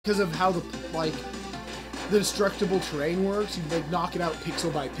because of how the the destructible terrain works, you like knock it out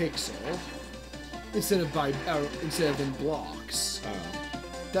pixel by pixel instead of in blocks.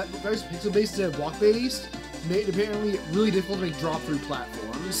 That was pixel based instead of block based made it apparently really difficult to make drop through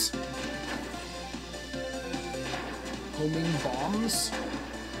platforms. Homing bombs.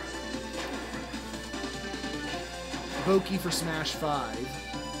 Voki for Smash 5.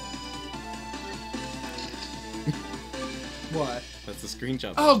 What? That's a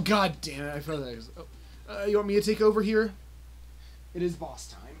screenshot. Oh god damn it! I forgot that. You want me to take over here? It is boss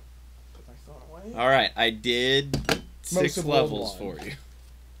time. Put my phone away. All right, I did 6 levels for you.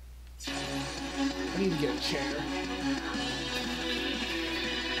 I need to get a chair.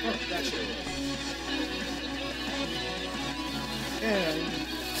 Oh, that chair. And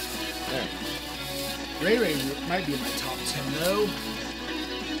There. Ray Ray might be in my top 10 though.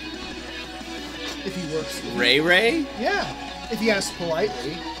 If he works. Ray Ray? Yeah, if he asks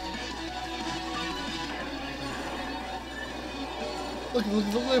politely. Look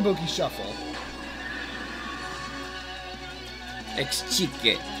at Boki shuffle. Ex-chique.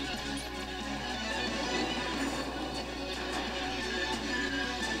 Whee!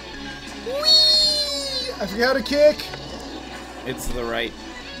 I forgot how to kick. It's the right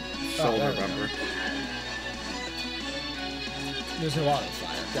shoulder bumper. There's no auto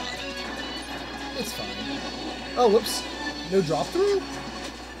fire. Got it. It's fine. Oh, whoops. No drop through?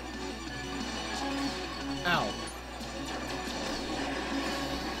 Ow.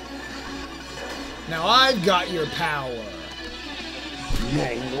 Now I've got your power.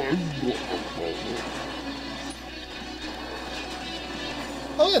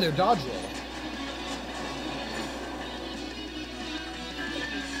 Oh yeah, they're dodge roll.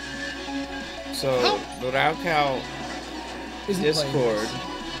 So, the Raocow Discord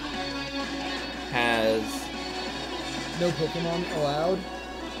has no Pokemon allowed.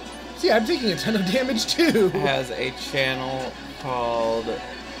 See, I'm taking a ton of damage too. Has a channel called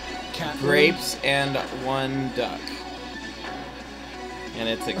Cat Grapes and One Duck. And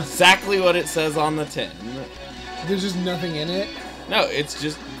it's exactly what it says on the tin. There's just nothing in it? No, it's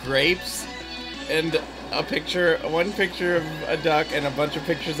just grapes and one picture of a duck and a bunch of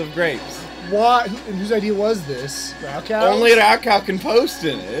pictures of grapes. What? And whose idea was this? Raocow? Only Raocow can post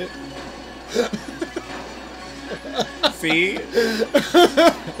in it. See?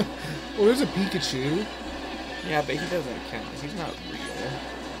 Well, there's a Pikachu. Yeah, but he doesn't count. He's not real.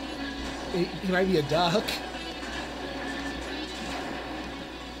 He might be a duck.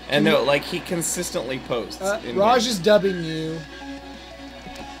 And no, like, he consistently posts. Raj is dubbing you.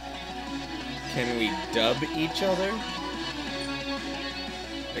 Can we dub each other?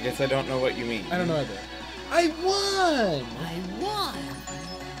 I guess I don't know what you mean. I don't know either. I won! I won!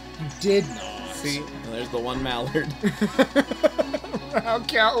 You did not. See? And there's the one mallard.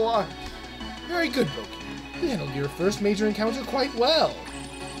 Raocow won. Very good, Boki. You handled your first major encounter quite well.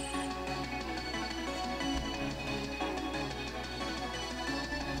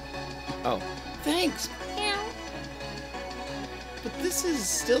 Oh. Thanks. But this is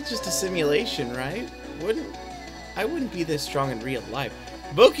still just a simulation, right? I wouldn't be this strong in real life.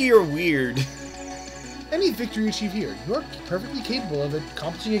 Boki, you're weird. Any victory you achieve here, you're perfectly capable of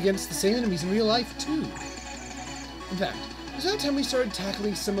accomplishing against the same enemies in real life, too. In fact, it's now time we started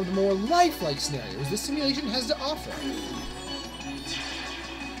tackling some of the more lifelike scenarios this simulation has to offer.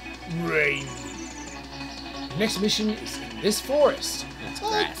 Rain. Next mission is in this forest.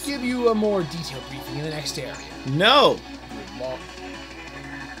 I'll give you a more detailed briefing in the next area. No!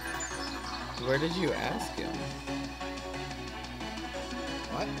 Where did you ask him?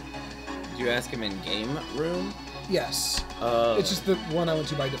 What? Did you ask him in game room? Yes. It's just the one I went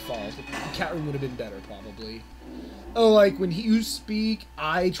to by default. The cat room would have been better, probably. Oh, like when you speak,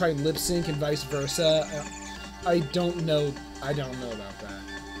 I try and lip sync and vice versa. I don't know about that.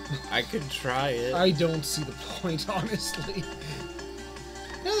 I could try it. I don't see the point, honestly.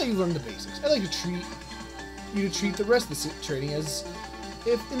 Now that you've learned the basics, I'd like to treat the rest of the training as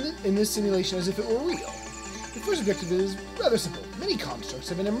if in this simulation as if it were real. The first objective is rather simple. Many constructs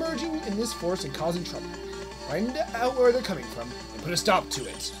have been emerging in this forest and causing trouble. Find out where they're coming from and put a stop to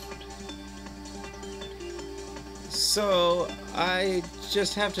it. So, I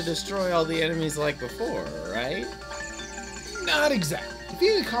just have to destroy all the enemies like before, right? Not exactly.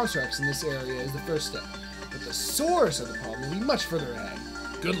 Defeating the constructs in this area is the first step, but the source of the problem will be much further ahead.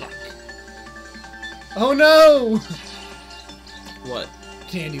 Good luck. Oh no! What?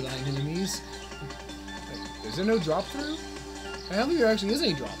 Candyline enemies. Wait, is there no drop through? I don't think there actually is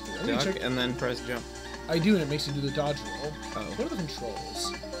any drop through. Duck and then press jump. I do, and it makes you do the dodge roll. Oh. What are the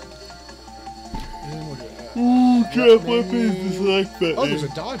controls? Ooh, crap, what is the select button? Oh, there's a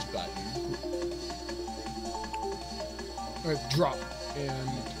dodge button. Alright, drop and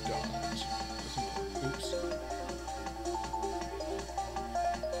dodge. Oops.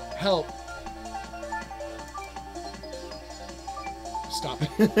 Help. Stop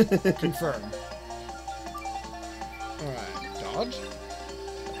it. Confirm. Alright, dodge.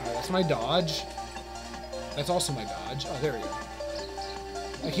 Alright, that's my dodge. That's also my dodge. Oh, there we go.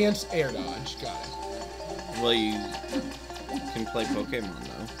 I can't air dodge. Got it. Well, you can play Pokemon,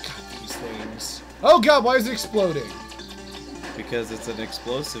 though. God, these things. Oh god, why is it exploding? Because it's an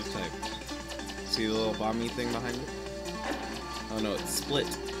explosive type. See the little bomby thing behind it? Oh no, it's split.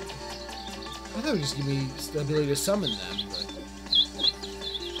 I thought it would just give me the ability to summon them, but...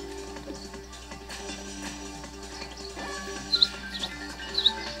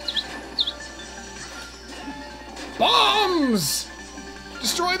 Bombs!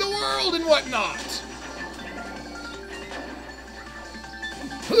 Destroy the world and whatnot!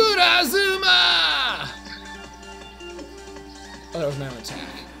 Purazuma! Oh, that was my own attack.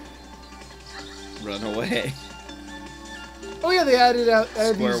 Run away. Oh yeah, they added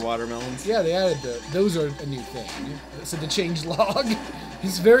Square these, watermelons. yeah, they added those are a new thing. So the change log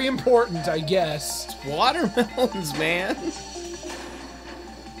is very important, I guess. Watermelons, man.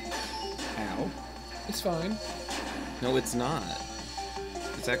 Ow. It's fine. No, it's not.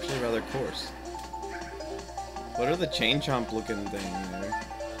 It's actually rather coarse. What are the chain chomp looking thing there?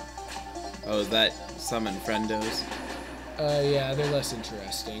 Oh, is that summon friendos? Yeah, they're less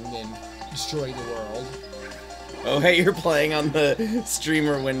interesting than destroying the world. Oh, hey, you're playing on the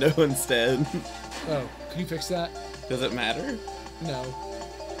streamer window instead. Oh, can you fix that? Does it matter? No.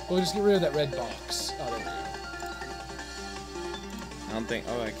 We'll just get rid of that red box. Oh, there we go. I don't think...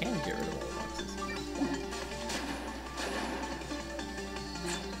 Oh, I can get rid of all the boxes.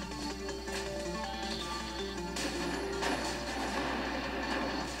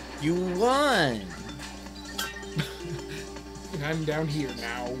 You won! I'm down here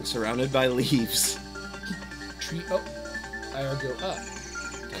now. Surrounded by leaves. Tree. Oh, I go up.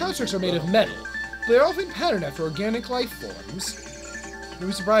 Constructs are made of metal, but they're often patterned after organic life forms. Don't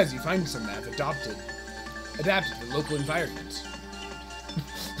be surprised if you find some that have adapted to the local environment.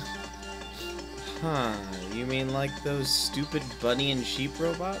 Huh, you mean like those stupid bunny and sheep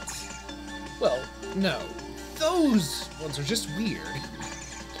robots? Well, no. Those ones are just weird.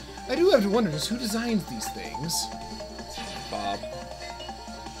 I do have to wonder just who designs these things. Bob.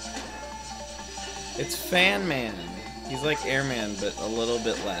 It's Fan Man. He's like Airman, but a little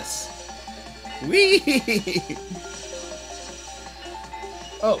bit less. Whee!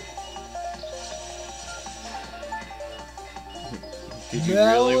 Oh. Did you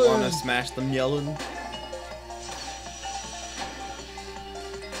really want to smash them yelling?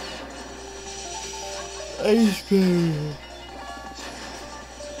 Ice cream.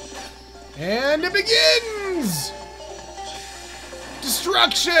 And it begins!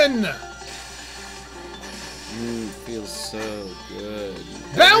 Destruction! Feels so good.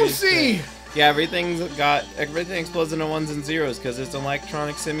 Bouncy! Yeah, everything explodes into ones and zeros because it's an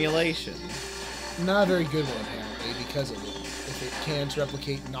electronic simulation. Not a very good one, apparently, because of it. If it can't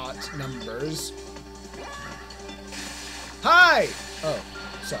replicate not numbers. Hi! Oh,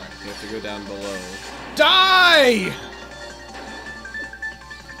 sorry. You have to go down below. Die!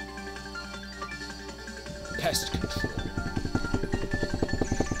 Pest control.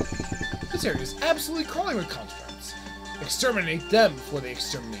 This area is absolutely crawling with constructs. Exterminate them before they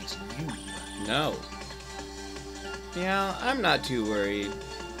exterminate you. No. Yeah, I'm not too worried.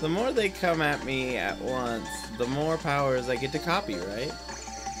 The more they come at me at once, the more powers I get to copy, right?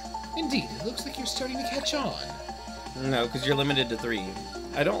 Indeed, it looks like you're starting to catch on. No, because you're limited to 3.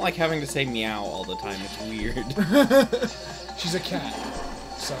 I don't like having to say meow all the time. It's weird. She's a cat.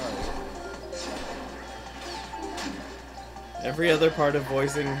 Sorry. Every other part of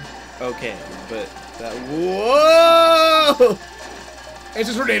voicing, okay, but that... Whoa! It's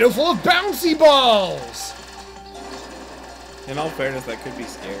a tornado full of bouncy balls! In all fairness, that could be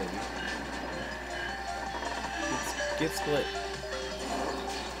scary. Get split.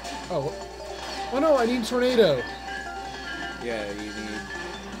 Oh. Oh no, I need tornado. Yeah, you need...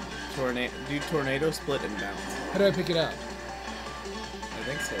 Do tornado, split, and bounce. How do I pick it up? I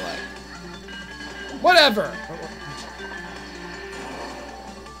think select. Whatever!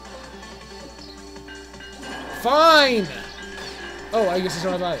 Fine! Oh, I guess I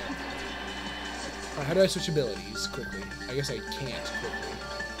don't have either. Alright, how do I switch abilities quickly? I guess I can't quickly.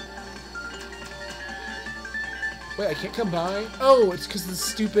 Wait, I can't combine? Oh, it's because of the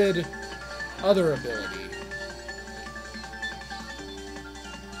stupid other ability.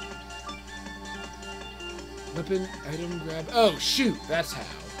 Weapon, item, grab. Oh, shoot! That's how.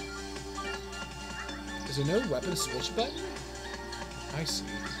 Is there no weapon switch button? I see.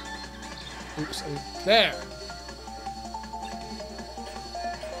 Oops. Oh, there!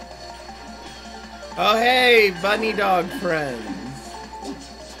 Oh, hey, bunny dog friends.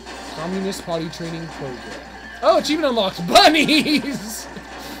 Communist Potty Training Program. Oh, achievement unlocked. Bunnies!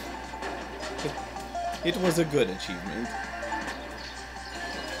 It was a good achievement.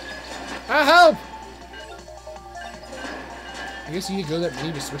 Ah, help! I guess you need to go that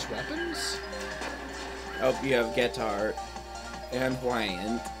many to switch weapons? Oh, you have guitar and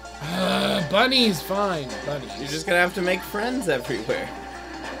Wyant. Bunnies, fine. Bunnies. You're just gonna have to make friends everywhere.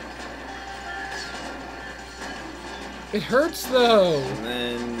 It hurts, though. And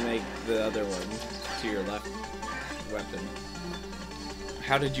then make the other one to your left weapon.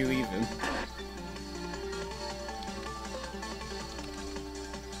 How did you even?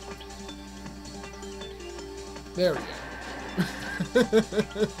 There we go.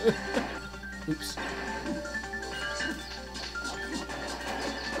 Oops.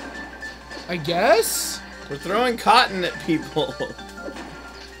 I guess? We're throwing cotton at people.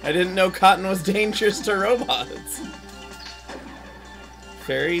 I didn't know cotton was dangerous to robots.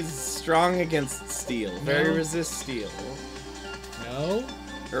 Fairy's strong against steel. Fairy No. resists steel. No?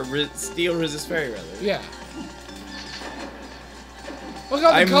 Or steel resists fairy, rather. Yeah. Look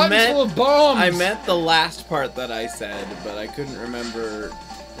out, the cotton's full of bombs! I meant the last part that I said, but I couldn't remember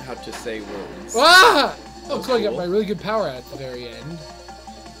how to say words. Ah! Oh, was cool, I got cool. my really good power at the very end.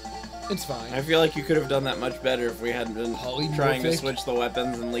 It's fine. I feel like you could have done that much better if we hadn't been Polymorphic. trying to switch the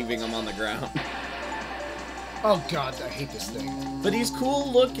weapons and leaving them on the ground. Oh god, I hate this thing. But he's cool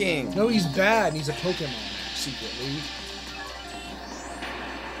looking. No, he's bad, and he's a Pokemon, secretly.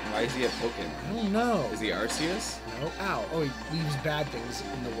 Why is he a Pokemon? I don't know. Is he Arceus? No. Ow. Oh, he leaves bad things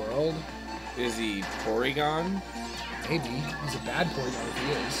in the world. Is he Porygon? Maybe. He's a bad Porygon if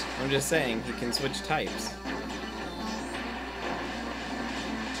he is. I'm just saying, he can switch types.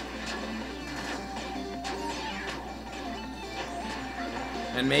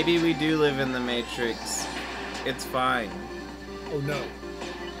 And maybe we do live in the Matrix. It's fine. Oh no.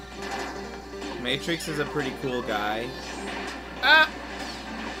 Matrix is a pretty cool guy. Ah! Ow.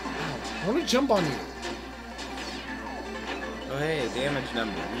 I want to jump on you. Oh hey, damage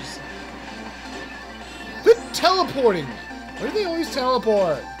numbers. Quit teleporting! Why do they always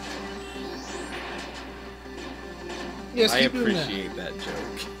teleport? Yes, I keep doing that. appreciate that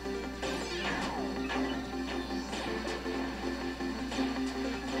joke.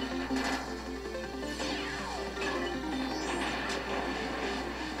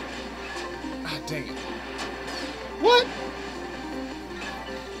 Ah, dang it. What?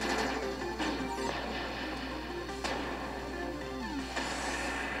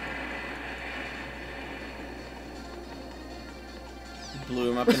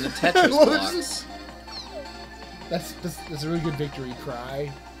 Blew him up into Tetris Well, blocks. That's a really good victory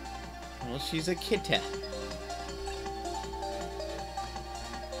cry. Well, she's a kitty.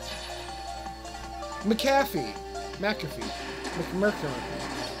 McAfee. McMurphy.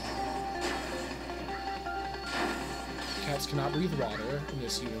 Cats cannot breathe water in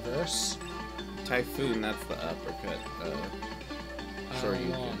this universe. Typhoon, that's the uppercut. Sure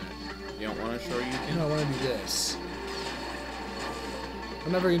you can. You don't want to sure you can? No, I want to do this.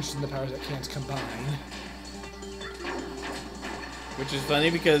 I'm not very interested in the powers that cans combine. Which is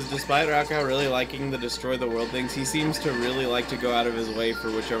funny because despite Raquel really liking the destroy the world things, he seems to really like to go out of his way for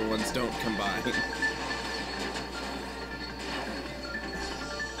whichever ones don't combine.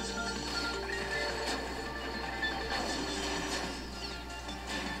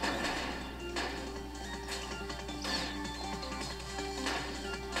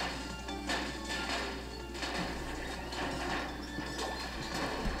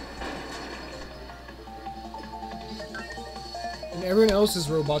 And everyone else's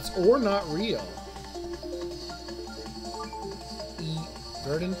robots or not real.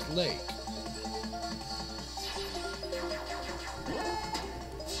 Verdant Lake.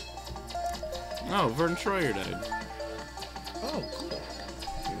 Oh, Vern Troyer died. Oh, cool.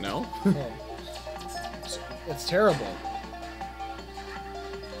 No? Oh. That's terrible.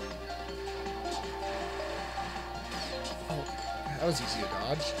 Oh, that was easy to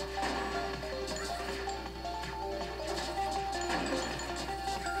dodge.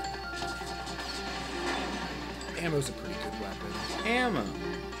 Ammo's a pretty good weapon. Ammo.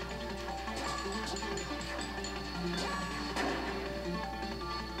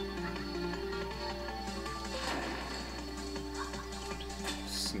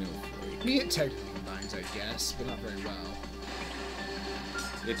 Snowflake. I mean, it technically combines, I guess, but not very well.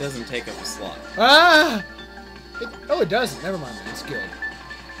 It doesn't take up a slot. Ah! Oh, it doesn't. Never mind. It's good.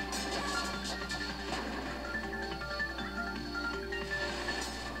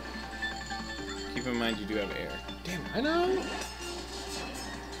 Keep in mind you do have air. Damn, I know.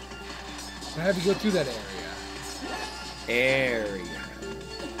 I have to go through that area.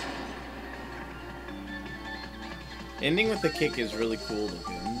 Ending with the kick is really cool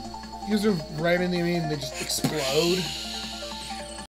looking. Because they're ramming them in and they just explode.